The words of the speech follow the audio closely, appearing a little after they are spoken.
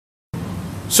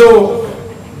So,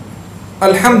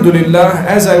 Alhamdulillah,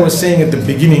 as I was saying at the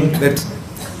beginning, that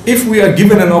if we are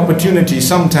given an opportunity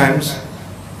sometimes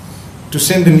to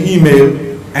send an email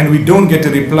and we don't get a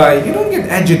reply, you don't get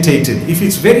agitated. If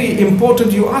it's very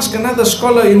important, you ask another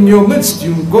scholar in your midst.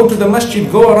 You go to the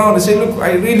masjid, go around and say, look,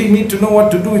 I really need to know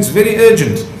what to do. It's very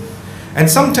urgent. And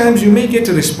sometimes you may get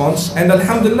a response, and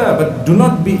Alhamdulillah, but do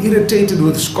not be irritated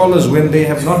with scholars when they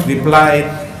have not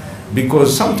replied,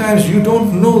 because sometimes you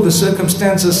don't know the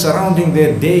circumstances surrounding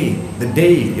their day,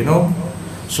 you know.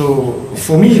 So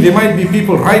for me, there might be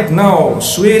people right now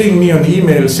swearing me on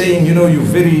email, saying, you know, you're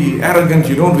very arrogant,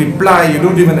 you don't reply, you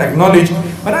don't even acknowledge.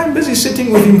 But I'm busy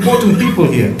sitting with important people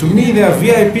here. To me, there are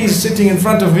VIPs sitting in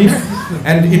front of me,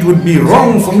 and it would be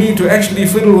wrong for me to actually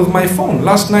fiddle with my phone.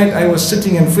 Last night I was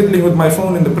sitting and fiddling with my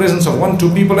phone in the presence of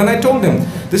 1-2 people, and I told them,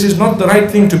 this is not the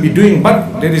right thing to be doing,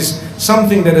 but there is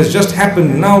something that has just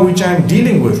happened now which I'm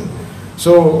dealing with.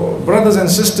 So, brothers and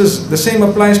sisters, the same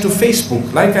applies to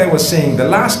Facebook. Like I was saying, the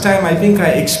last time I think I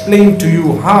explained to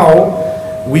you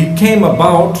how we came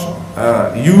about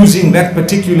using that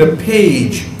particular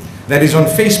page that is on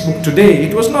Facebook today.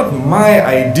 It was not my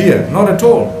idea, not at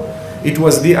all. It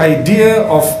was the idea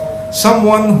of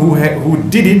someone who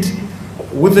did it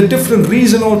with a different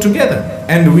reason altogether.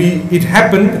 And it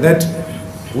happened that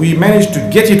we managed to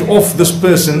get it off this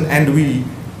person, and we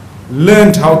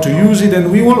learned how to use it,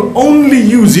 and we will only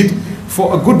use it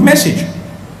for a good message.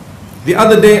 The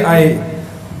other day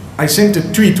I sent a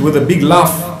tweet with a big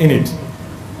laugh in it,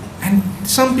 and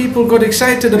some people got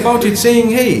excited about it, saying,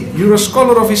 hey, you're a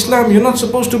scholar of Islam, you're not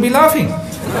supposed to be laughing.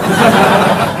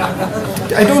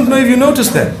 I don't know if you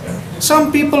noticed that.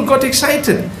 Some people got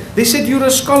excited. They said, you're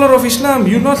a scholar of Islam,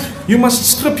 you must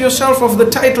strip yourself of the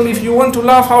title if you want to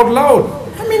laugh out loud.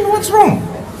 I mean, what's wrong?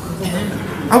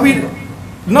 Are we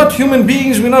not human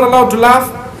beings? We're not allowed to laugh?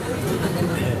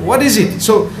 What is it?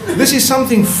 So this is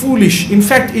something foolish. In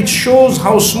fact, it shows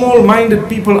how small-minded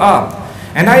people are.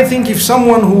 And I think if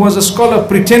someone who was a scholar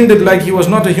pretended like he was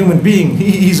not a human being,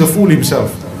 he's a fool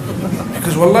himself.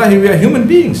 Because wallahi, we are human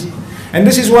beings. And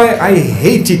this is why I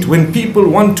hate it when people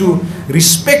want to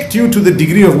respect you to the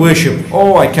degree of worship.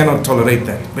 Oh, I cannot tolerate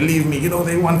that. Believe me, you know,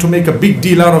 they want to make a big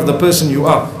deal out of the person you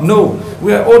are. No,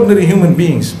 we are ordinary human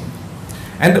beings.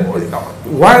 And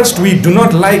whilst we do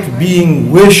not like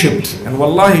being worshipped, and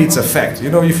wallahi, it's a fact. You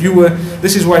know,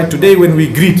 this is why today when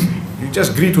we greet, you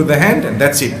just greet with the hand and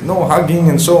that's it. No hugging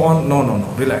and so on. No,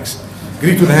 relax.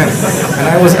 Greet with the hand. And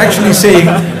I was actually saying,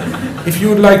 if you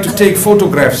would like to take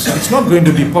photographs, it's not going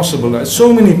to be possible.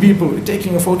 So many people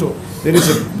taking a photo. There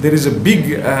is a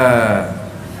big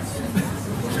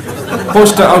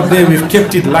poster out there. We've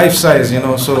kept it life size, you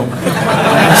know, so you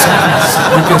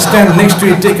can stand next to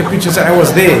it, take a picture, say I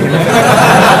was there, you know.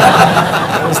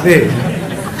 I was there.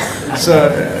 So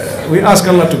we ask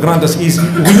Allah to grant us easy.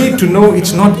 We need to know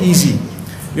it's not easy.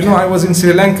 You know, I was in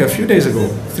Sri Lanka a few days ago,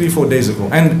 3-4 days ago,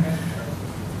 and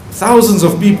thousands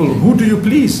of people. Who do you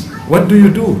please? What do you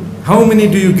do? How many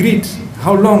do you greet?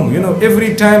 How long? You know,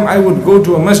 every time I would go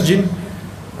to a masjid,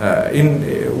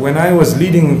 when I was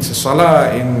leading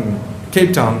Salah in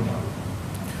Cape Town,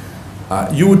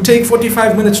 you would take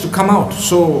 45 minutes to come out.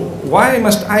 So why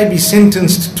must I be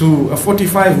sentenced to a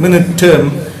 45-minute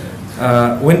term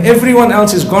when everyone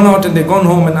else is gone out and they've gone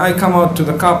home, and I come out to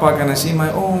the car park and I see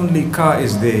my only car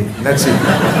is there. That's it.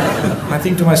 And I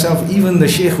think to myself, even the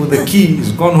sheikh with the key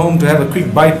is gone home to have a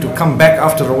quick bite to come back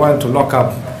after a while to lock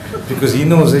up, because he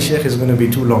knows the sheikh is going to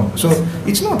be too long. So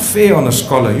it's not fair on a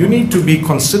scholar. You need to be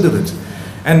considerate.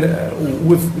 And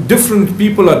with different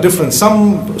people are different.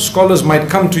 Some scholars might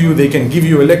come to you, they can give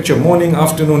you a lecture morning,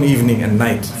 afternoon, evening and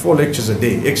night. 4 lectures a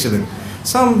day, excellent.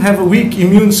 Some have a weak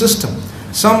immune system.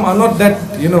 Some are not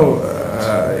that, you know,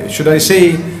 should I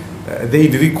say, they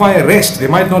require rest. They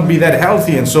might not be that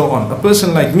healthy and so on. A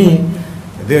person like me,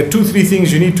 there are 2-3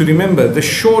 things you need to remember. The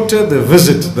shorter the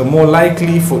visit, the more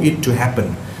likely for it to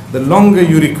happen. The longer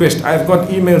you request. I've got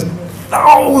emails,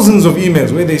 thousands of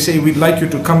emails, where they say, we'd like you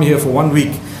to come here for 1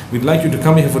 week. We'd like you to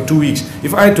come here for 2 weeks.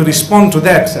 If I had to respond to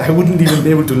that, I wouldn't even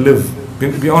be able to live,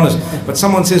 to be honest. But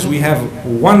someone says, we have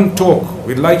 1 talk,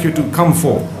 we'd like you to come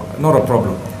for. Not a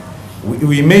problem.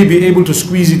 We may be able to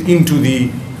squeeze it into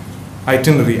the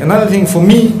itinerary. Another thing for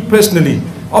me personally,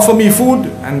 offer me food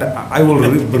and I will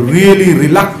really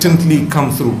reluctantly come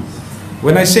through.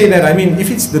 When I say that, I mean, if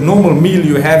it's the normal meal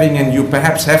you're having and you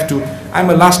perhaps have to,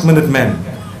 I'm a last minute man.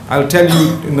 I'll tell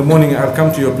you in the morning, I'll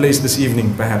come to your place this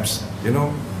evening, perhaps, you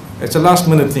know. It's a last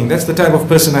minute thing. That's the type of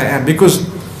person I am. Because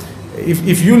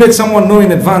if you let someone know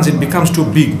in advance, it becomes too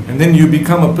big. And then you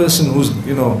become a person who's,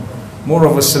 you know, more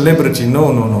of a celebrity.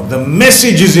 No, no, no. The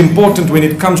message is important when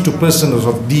it comes to persons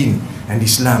of Deen and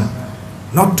Islam.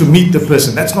 Not to meet the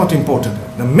person, that's not important.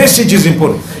 The message is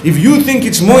important. If you think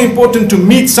it's more important to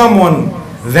meet someone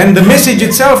than the message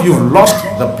itself, you've lost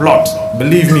the plot.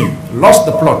 Believe me, lost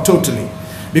the plot totally.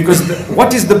 Because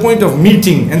what is the point of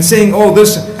meeting and saying, oh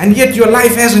this, and yet your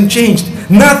life hasn't changed.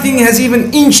 Nothing has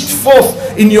even inched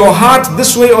forth in your heart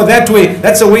this way or that way.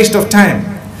 That's a waste of time.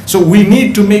 So we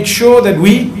need to make sure that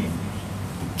we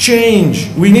change.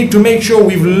 We need to make sure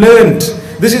we've learned.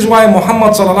 This is why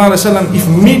Muhammad sallallahu alaihi wasallam, if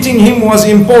meeting him was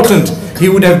important, he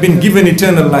would have been given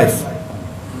eternal life.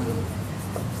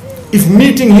 If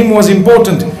meeting him was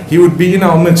important, he would be in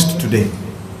our midst today.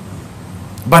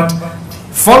 But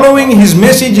following his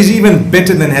message is even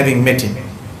better than having met him.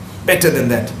 Better than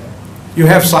that. You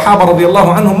have Sahaba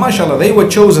radiallahu anhum, mashallah, they were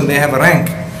chosen, they have a rank.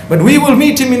 But we will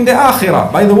meet him in the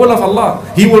akhirah, by the will of Allah.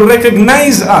 He will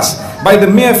recognize us by the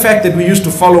mere fact that we used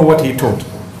to follow what he taught.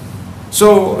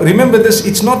 So remember this,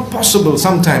 it's not possible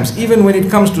sometimes, even when it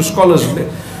comes to scholars.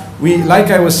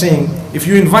 Like I was saying, if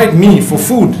you invite me for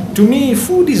food, to me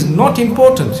food is not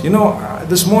important. You know,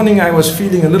 this morning I was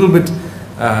feeling a little bit,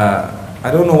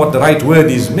 I don't know what the right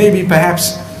word is, maybe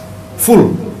perhaps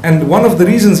full. And one of the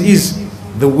reasons is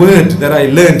the word that I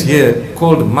learned here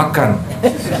called makan.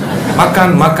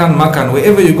 Makan, makan, makan.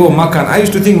 Wherever you go, makan. I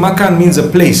used to think makan means a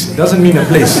place. It doesn't mean a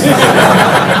place.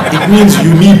 It means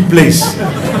you need place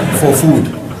for food.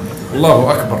 Allahu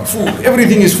Akbar. Food.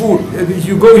 Everything is food.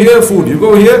 You go here, food. You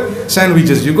go here,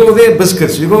 sandwiches. You go there,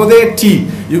 biscuits. You go there, tea.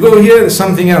 You go here,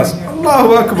 something else.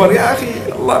 Allahu Akbar. Ya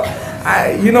akhi, Allah.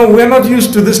 You know, we're not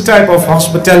used to this type of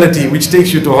hospitality which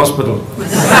takes you to hospital.